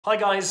Hi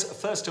guys,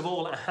 first of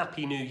all, a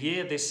happy new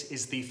year. This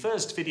is the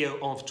first video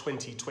of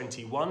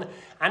 2021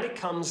 and it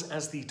comes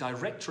as the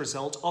direct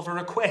result of a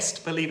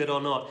request, believe it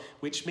or not,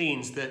 which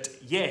means that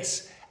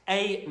yes,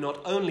 not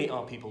only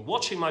are people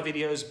watching my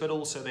videos, but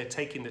also they're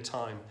taking the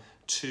time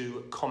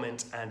to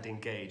comment and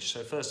engage.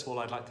 So first of all,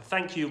 I'd like to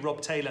thank you,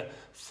 Rob Taylor,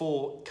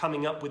 for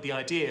coming up with the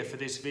idea for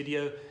this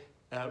video.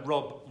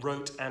 Rob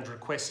wrote and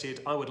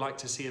requested, I would like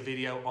to see a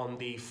video on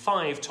the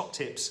 5 top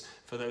tips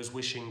for those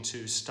wishing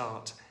to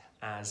start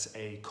as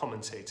a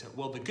commentator.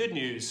 Well, the good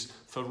news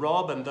for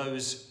Rob and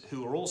those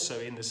who are also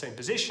in the same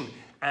position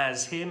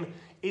as him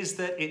is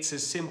that it's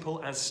as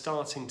simple as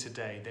starting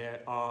today.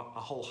 There are a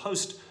whole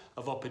host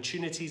of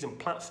opportunities and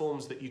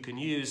platforms that you can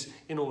use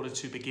in order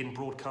to begin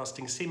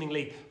broadcasting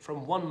seemingly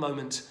from one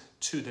moment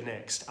to the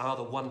next. Are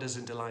the wonders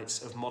and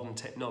delights of modern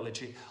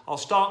technology. I'll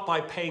start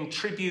by paying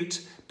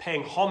tribute,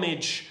 paying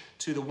homage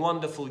to the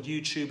wonderful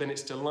YouTube and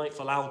its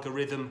delightful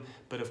algorithm.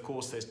 But of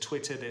course, there's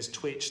Twitter, there's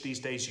Twitch. These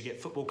days you get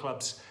football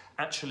clubs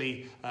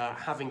actually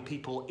having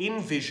people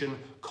in vision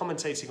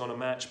commentating on a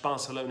match.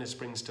 Barcelona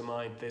springs to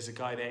mind. There's a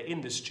guy there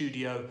in the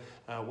studio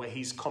where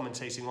he's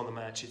commentating on the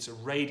match. It's a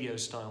radio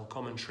style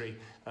commentary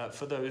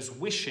for those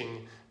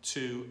wishing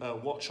to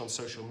watch on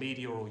social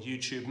media or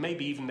YouTube.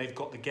 Maybe even they've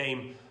got the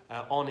game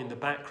on in the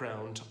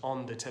background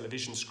on the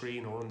television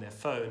screen or on their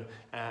phone,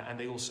 and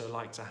they also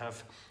like to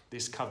have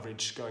this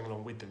coverage going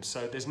along with them.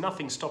 So there's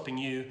nothing stopping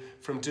you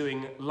from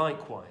doing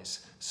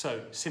likewise.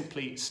 So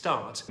simply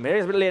start.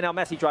 Here's Lionel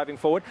Messi driving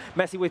forward.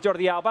 Messi with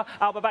Jordi Alba.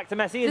 Alba back to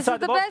Messi inside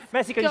the box.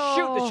 Messi can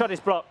shoot. The shot is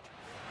blocked.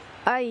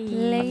 I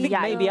think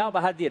maybe Alba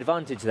had the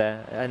advantage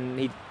there and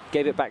he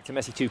gave it back to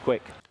Messi too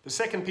quick. The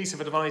second piece of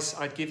advice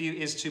I'd give you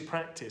is to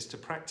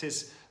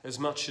practice as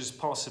much as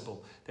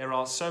possible. There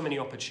are so many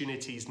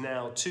opportunities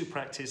now to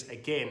practice,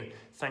 again,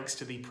 thanks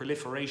to the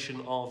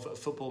proliferation of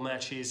football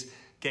matches.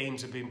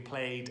 Games have been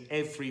played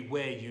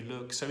everywhere you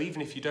look. So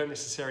even if you don't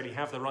necessarily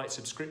have the right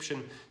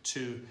subscription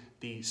to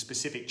the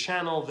specific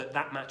channel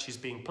that match is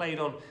being played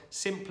on,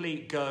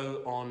 simply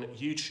go on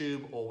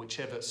YouTube or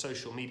whichever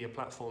social media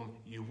platform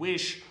you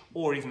wish,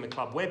 or even the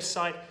club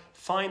website,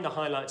 find the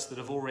highlights that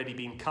have already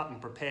been cut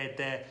and prepared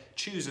there,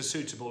 choose a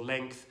suitable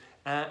length,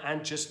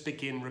 and just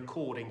begin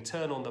recording.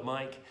 Turn on the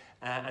mic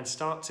and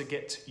start to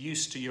get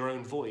used to your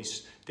own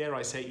voice. Dare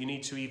I say, you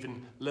need to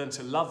even learn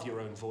to love your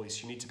own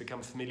voice. You need to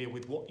become familiar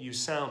with what you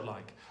sound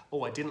like.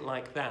 Oh, I didn't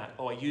like that.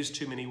 Oh, I used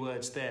too many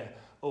words there.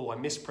 Oh, I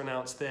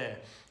mispronounced there.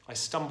 I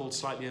stumbled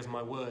slightly over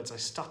my words. I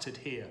stuttered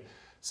here.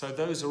 So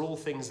those are all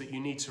things that you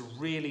need to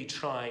really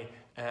try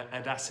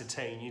and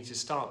ascertain. You need to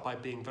start by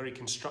being very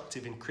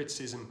constructive in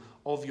criticism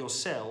of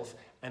yourself,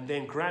 and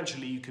then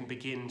gradually you can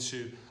begin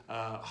to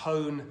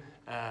hone,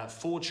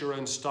 forge your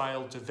own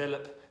style,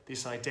 develop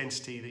this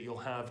identity that you'll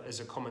have as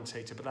a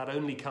commentator. But that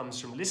only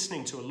comes from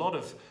listening to a lot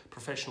of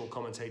professional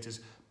commentators,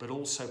 but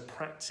also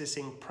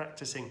practicing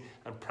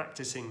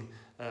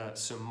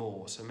some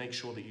more. So make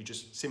sure that you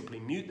just simply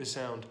mute the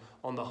sound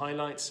on the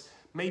highlights.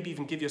 Maybe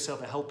even give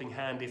yourself a helping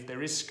hand if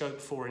there is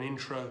scope for an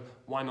intro.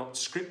 Why not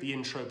script the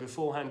intro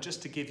beforehand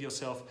just to give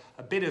yourself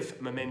a bit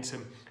of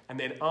momentum? And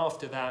then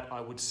after that, I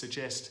would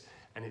suggest,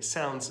 and it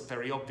sounds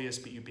very obvious,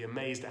 but you'd be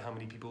amazed at how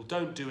many people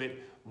don't do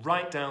it,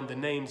 write down the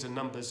names and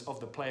numbers of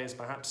the players,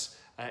 perhaps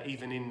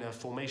even in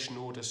formation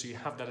order, so you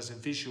have that as a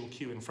visual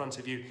cue in front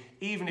of you.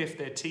 Even if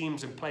they're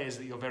teams and players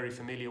that you're very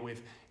familiar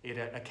with, it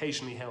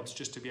occasionally helps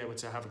just to be able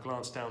to have a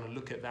glance down and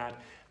look at that.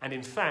 And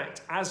in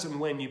fact, as and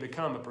when you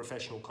become a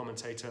professional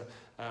commentator,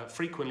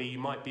 frequently you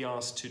might be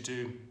asked to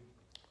do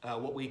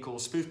what we call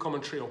spoof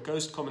commentary or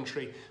ghost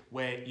commentary,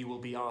 where you will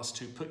be asked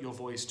to put your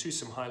voice to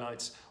some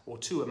highlights or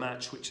to a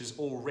match which has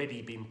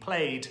already been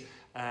played.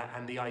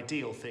 And the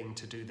ideal thing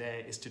to do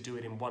there is to do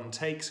it in one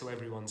take so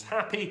everyone's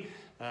happy.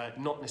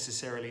 Not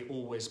necessarily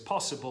always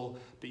possible,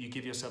 but you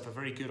give yourself a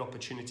very good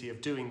opportunity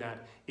of doing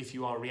that if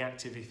you are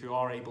reactive, if you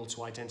are able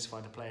to identify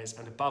the players,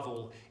 and above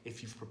all,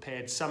 if you've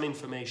prepared some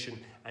information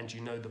and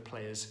you know the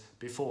players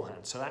beforehand.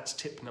 So that's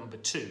tip number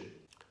 2.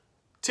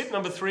 Tip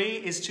number 3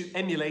 is to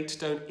emulate,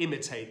 don't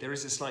imitate. There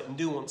is a slight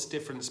nuanced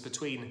difference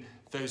between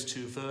those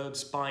two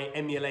verbs. By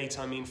emulate,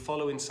 I mean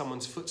follow in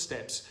someone's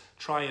footsteps.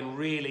 Try and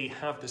really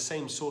have the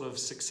same sort of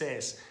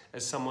success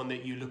as someone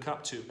that you look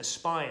up to.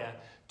 Aspire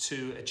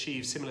to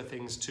achieve similar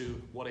things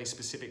to what a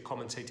specific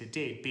commentator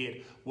did, be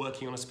it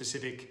working on a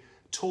specific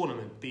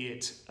tournament, be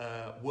it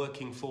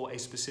working for a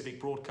specific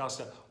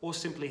broadcaster, or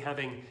simply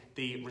having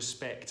the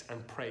respect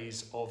and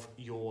praise of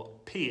your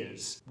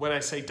peers. When I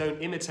say don't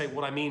imitate,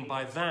 what I mean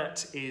by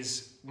that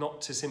is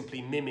not to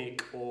simply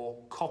mimic or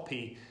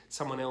copy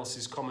someone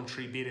else's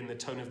commentary, be it in the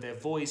tone of their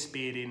voice,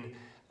 be it in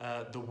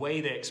the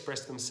way they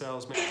express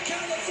themselves. The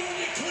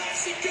California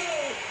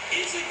Classico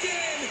is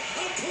again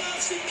a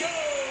Classico!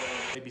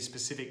 Maybe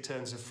specific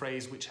turns of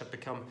phrase which have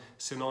become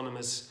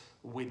synonymous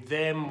with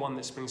them. One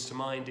that springs to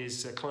mind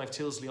is Clive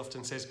Tilsley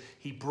often says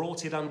he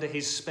brought it under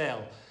his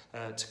spell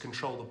to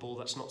control the ball.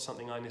 That's not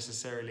something I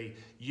necessarily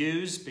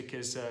use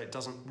because it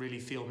doesn't really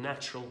feel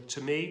natural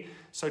to me.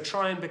 So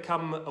try and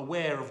become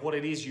aware of what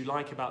it is you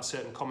like about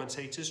certain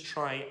commentators.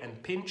 Try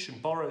and pinch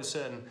and borrow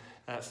certain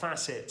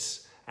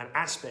facets and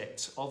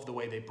aspects of the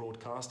way they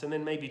broadcast, and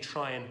then maybe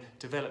try and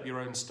develop your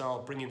own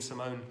style, bring in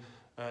some own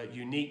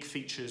unique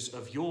features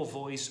of your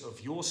voice,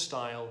 of your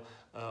style,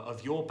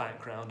 of your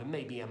background, and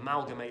maybe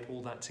amalgamate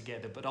all that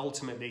together. But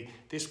ultimately,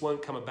 this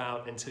won't come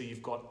about until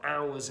you've got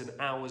hours and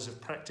hours of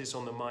practice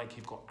on the mic,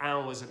 you've got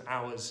hours and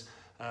hours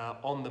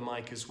on the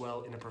mic as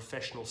well in a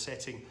professional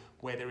setting,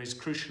 where there is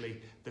crucially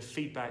the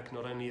feedback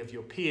not only of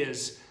your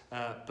peers,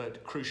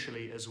 but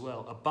crucially as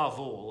well, above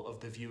all, of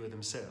the viewer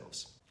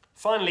themselves.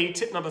 Finally,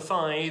 tip number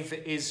 5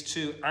 is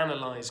to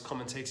analyse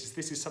commentators.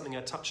 This is something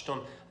I touched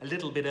on a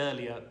little bit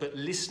earlier, but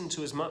listen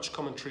to as much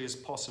commentary as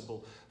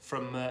possible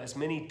from as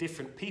many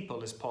different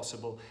people as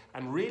possible,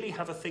 and really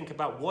have a think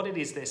about what it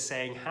is they're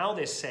saying, how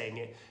they're saying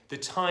it, the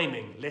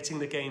timing, letting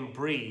the game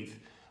breathe.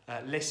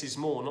 Less is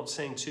more, not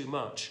saying too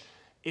much.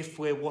 If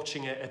we're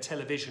watching a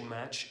television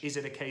match, is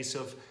it a case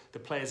of the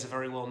players are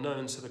very well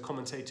known, so the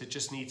commentator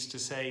just needs to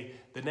say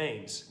the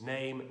names,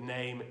 name,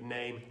 name,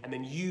 name, and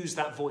then use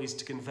that voice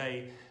to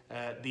convey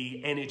the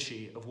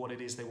energy of what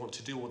it is they want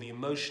to do, or the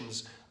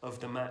emotions of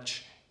the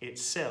match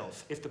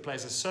itself? If the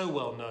players are so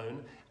well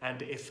known,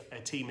 and if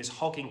a team is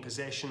hogging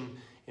possession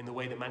in the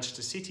way that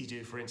Manchester City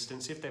do, for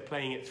instance, if they're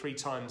playing it 3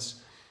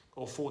 times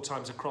or 4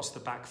 times across the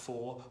back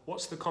 4,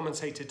 what's the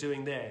commentator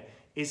doing there?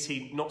 Is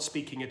he not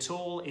speaking at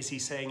all? Is he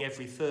saying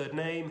every third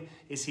name?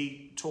 Is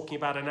he talking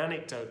about an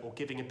anecdote or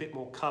giving a bit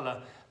more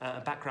colour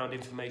and background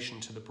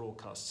information to the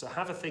broadcast? So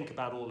have a think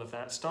about all of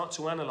that. Start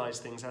to analyse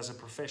things as a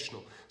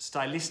professional.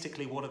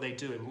 Stylistically, what are they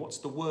doing? What's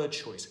the word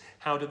choice?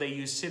 How do they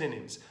use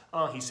synonyms?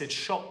 He said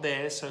shot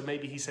there, so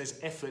maybe he says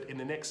effort in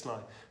the next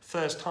line.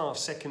 First half,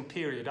 second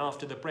period,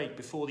 after the break,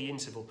 before the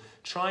interval.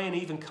 Try and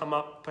even come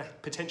up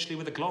potentially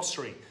with a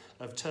glossary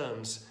of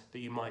terms that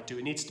you might do.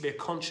 It needs to be a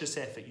conscious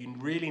effort. You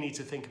really need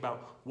to think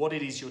about what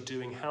it is you're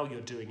doing, how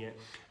you're doing it.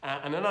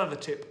 And another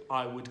tip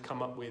I would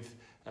come up with,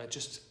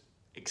 just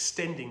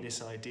extending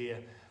this idea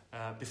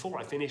before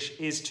I finish,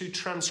 is to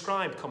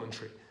transcribe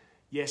commentary.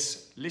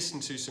 Yes,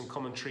 listen to some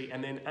commentary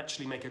and then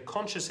actually make a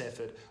conscious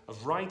effort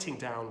of writing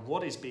down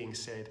what is being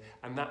said,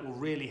 and that will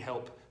really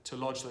help to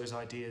lodge those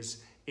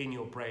ideas in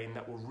your brain.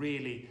 That will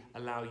really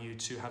allow you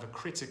to have a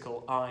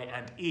critical eye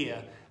and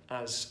ear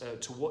as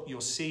to what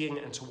you're seeing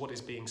and to what is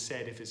being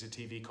said. If it's a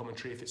TV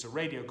commentary, if it's a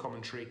radio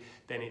commentary,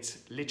 then it's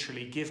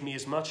literally give me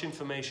as much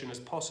information as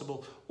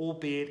possible,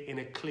 albeit in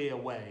a clear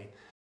way.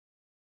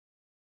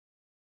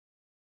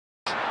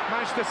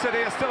 Manchester City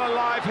are still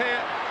alive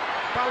here.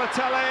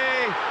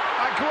 Balotelli,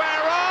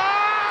 Aguero!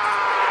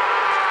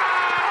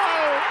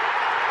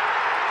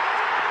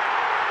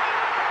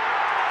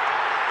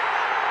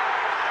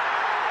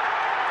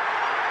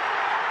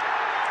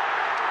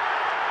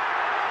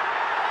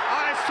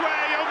 I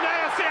swear you'll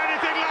never see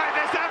anything like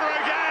this ever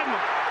again.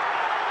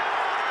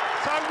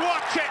 So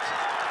watch it,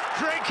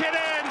 drink it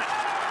in.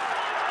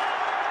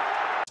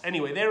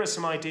 Anyway, there are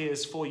some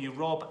ideas for you,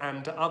 Rob,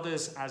 and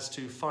others as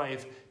to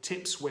 5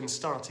 tips when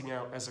starting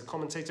out as a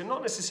commentator.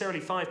 Not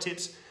necessarily 5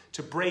 tips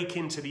to break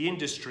into the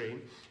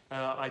industry.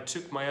 I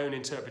took my own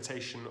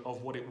interpretation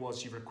of what it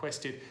was you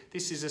requested.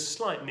 This is a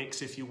slight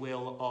mix, if you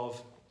will,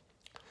 of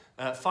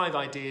 5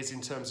 ideas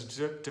in terms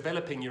of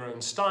developing your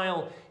own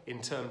style,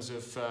 in terms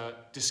of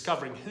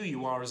discovering who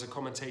you are as a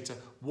commentator,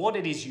 what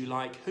it is you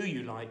like, who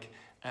you like,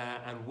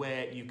 and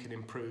where you can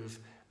improve,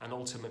 and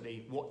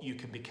ultimately what you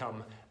can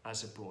become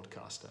as a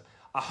broadcaster.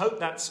 I hope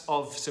that's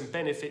of some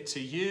benefit to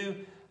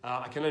you.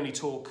 I can only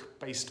talk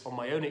based on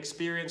my own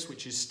experience,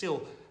 which is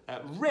still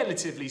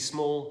relatively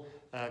small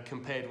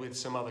compared with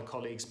some other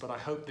colleagues, but I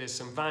hope there's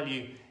some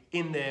value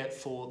in there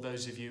for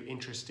those of you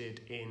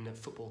interested in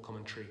football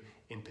commentary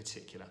in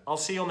particular. I'll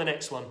see you on the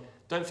next one.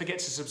 Don't forget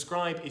to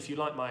subscribe if you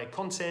like my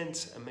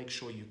content, and make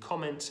sure you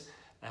comment,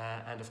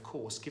 and of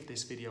course give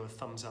this video a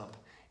thumbs up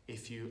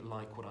if you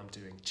like what I'm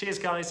doing. Cheers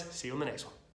guys, see you on the next one.